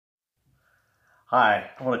Hi,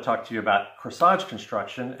 I want to talk to you about corsage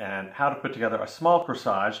construction and how to put together a small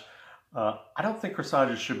corsage. I don't think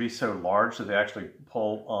corsages should be so large that they actually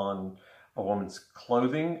pull on a woman's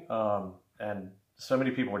clothing, and so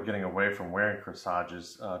many people are getting away from wearing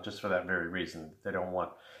corsages just for that very reason. They don't want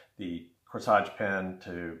the corsage pin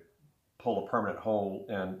to pull a permanent hole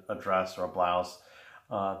in a dress or a blouse.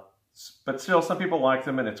 But still, some people like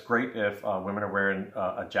them, and it's great if women are wearing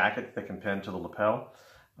a jacket that they can pin to the lapel.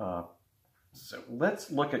 So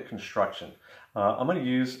let's look at construction. I'm going to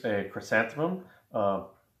use a chrysanthemum.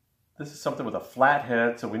 This is something with a flat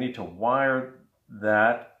head, so we need to wire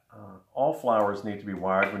that. All flowers need to be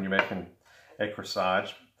wired when you're making a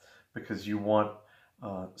corsage because you want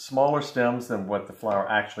smaller stems than what the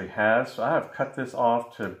flower actually has. So I have cut this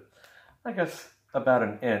off to, I guess, about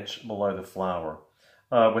an inch below the flower.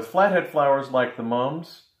 With flathead flowers like the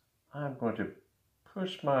mums, I'm going to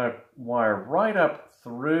push my wire right up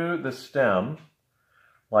through the stem,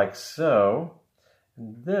 like so,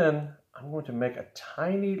 and then I'm going to make a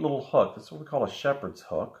tiny little hook. That's what we call a shepherd's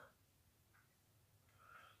hook,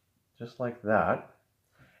 just like that,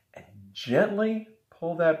 and gently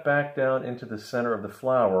pull that back down into the center of the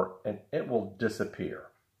flower, and it will disappear,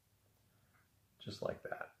 just like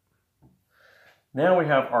that. Now we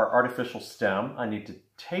have our artificial stem. I need to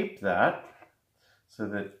tape that so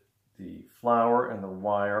that the flower and the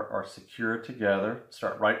wire are secure together.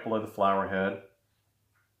 Start right below the flower head.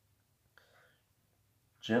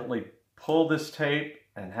 Gently pull this tape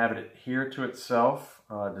and have it adhere to itself.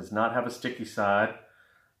 It does not have a sticky side.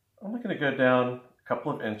 I'm going to go down a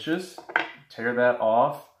couple of inches, tear that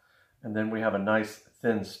off, and then we have a nice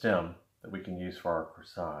thin stem that we can use for our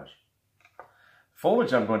corsage.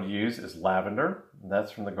 Foliage I'm going to use is lavender.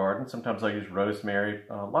 That's from the garden. Sometimes I use rosemary.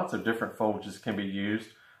 Lots of different foliages can be used.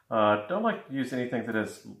 Don't like to use anything that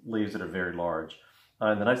has leaves that are very large.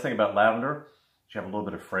 And the nice thing about lavender is you have a little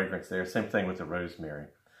bit of fragrance there. Same thing with the rosemary.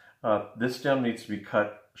 This stem needs to be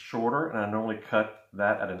cut shorter, and I normally cut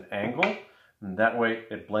that at an angle. And that way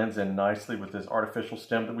it blends in nicely with this artificial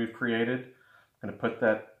stem that we've created. I'm going to put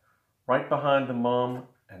that right behind the mum,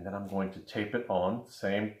 and then I'm going to tape it on.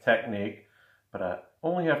 Same technique, but I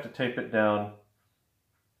only have to tape it down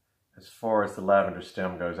as far as the lavender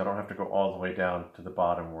stem goes. I don't have to go all the way down to the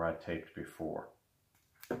bottom where I taped before.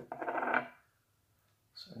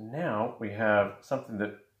 So now we have something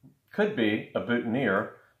that could be a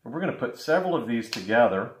boutonniere, but we're going to put several of these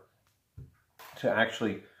together to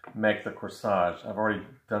actually make the corsage. I've already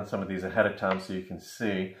done some of these ahead of time so you can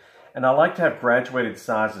see. And I like to have graduated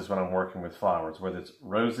sizes when I'm working with flowers, whether it's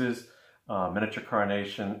roses, miniature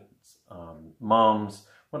carnation, mums,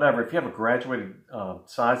 whatever. If you have a graduated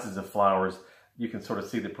sizes of flowers, you can sort of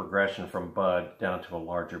see the progression from bud down to a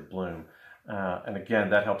larger bloom. And again,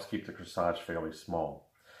 that helps keep the corsage fairly small.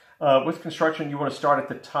 With construction, you want to start at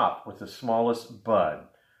the top with the smallest bud.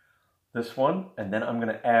 This one, and then I'm going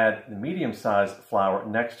to add the medium-sized flower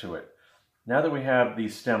next to it. Now that we have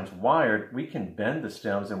these stems wired, we can bend the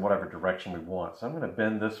stems in whatever direction we want. So I'm going to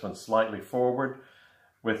bend this one slightly forward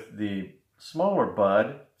with the smaller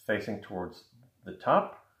bud facing towards the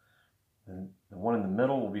top. And the one in the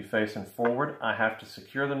middle will be facing forward. I have to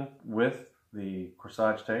secure them with the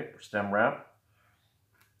corsage tape or stem wrap.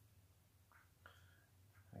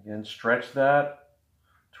 Again, stretch that,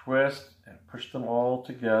 twist, and push them all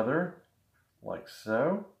together like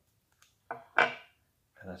so.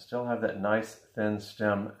 And I still have that nice thin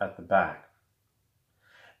stem at the back.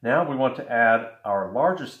 Now we want to add our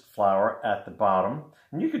largest flower at the bottom.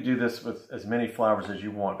 And you could do this with as many flowers as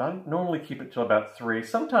you want. I normally keep it to about 3,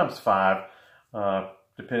 sometimes 5,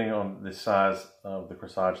 depending on the size of the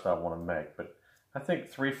corsage that I want to make. But I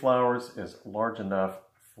think 3 flowers is large enough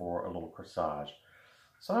for a little corsage.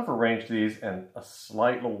 So I've arranged these in a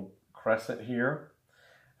slight little crescent here.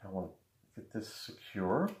 I want to get this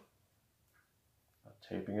secure by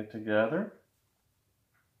taping it together.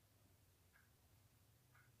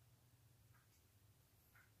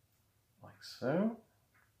 Like so.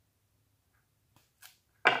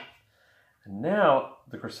 And now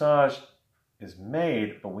the corsage is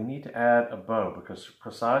made, but we need to add a bow because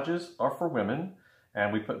corsages are for women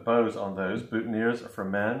and we put bows on those. Boutonnieres are for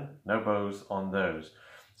men, no bows on those.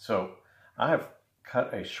 So I have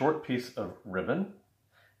cut a short piece of ribbon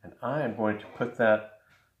and I am going to put that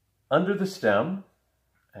under the stem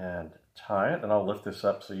and tie it, and I'll lift this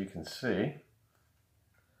up so you can see.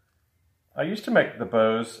 I used to make the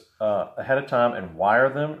bows ahead of time and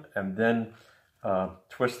wire them and then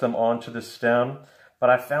twist them onto the stem, but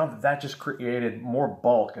I found that that just created more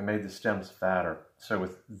bulk and made the stems fatter. So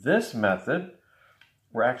with this method,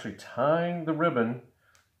 we're actually tying the ribbon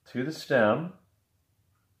to the stem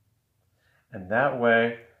and that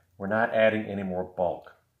way we're not adding any more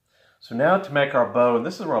bulk. So now to make our bow, and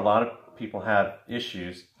this is where a lot of people have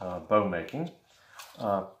issues bow making.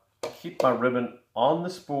 Keep my ribbon on the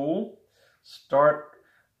spool. Start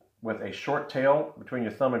with a short tail between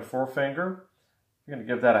your thumb and forefinger. You're going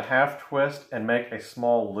to give that a half twist and make a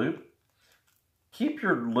small loop. Keep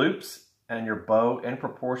your loops and your bow in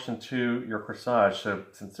proportion to your corsage. So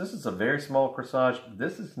since this is a very small corsage,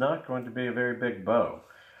 this is not going to be a very big bow.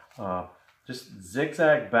 Just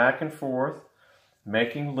zigzag back and forth,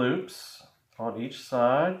 making loops on each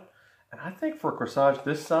side. And I think for a corsage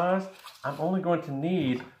this size, I'm only going to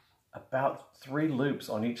need about 3 loops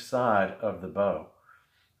on each side of the bow.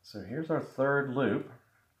 So here's our third loop.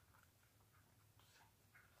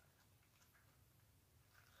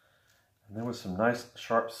 And then with some nice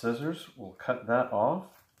sharp scissors, we'll cut that off.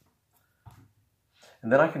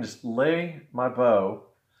 And then I can just lay my bow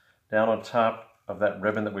down on top of that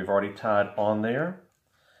ribbon that we've already tied on there.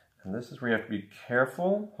 And this is where you have to be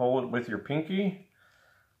careful. Hold it with your pinky,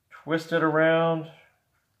 twist it around,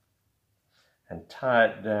 and tie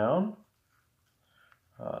it down.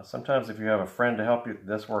 Sometimes if you have a friend to help you,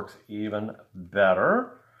 this works even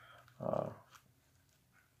better.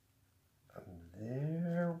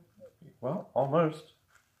 There, well, almost.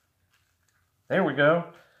 There we go.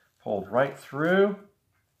 Pulled right through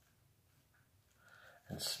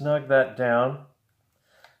and snug that down.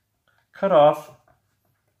 Cut off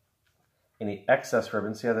any excess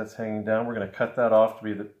ribbon. See how that's hanging down? We're going to cut that off to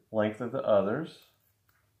be the length of the others.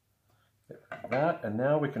 Like that, and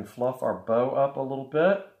now we can fluff our bow up a little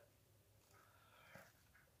bit,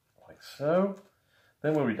 like so.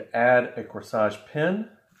 Then we would add a corsage pin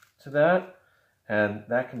to that, and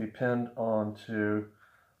that can be pinned onto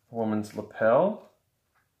a woman's lapel,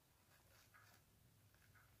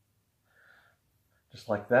 just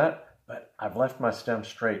like that. But I've left my stem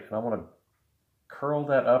straight, and I want to curl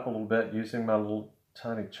that up a little bit using my little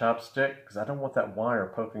tiny chopstick, because I don't want that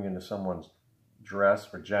wire poking into someone's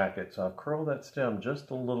dress or jacket. So I've curled that stem just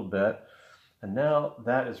a little bit, and now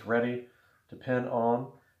that is ready to pin on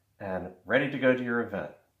and ready to go to your event.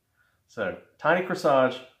 So tiny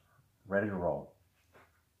corsage, ready to roll.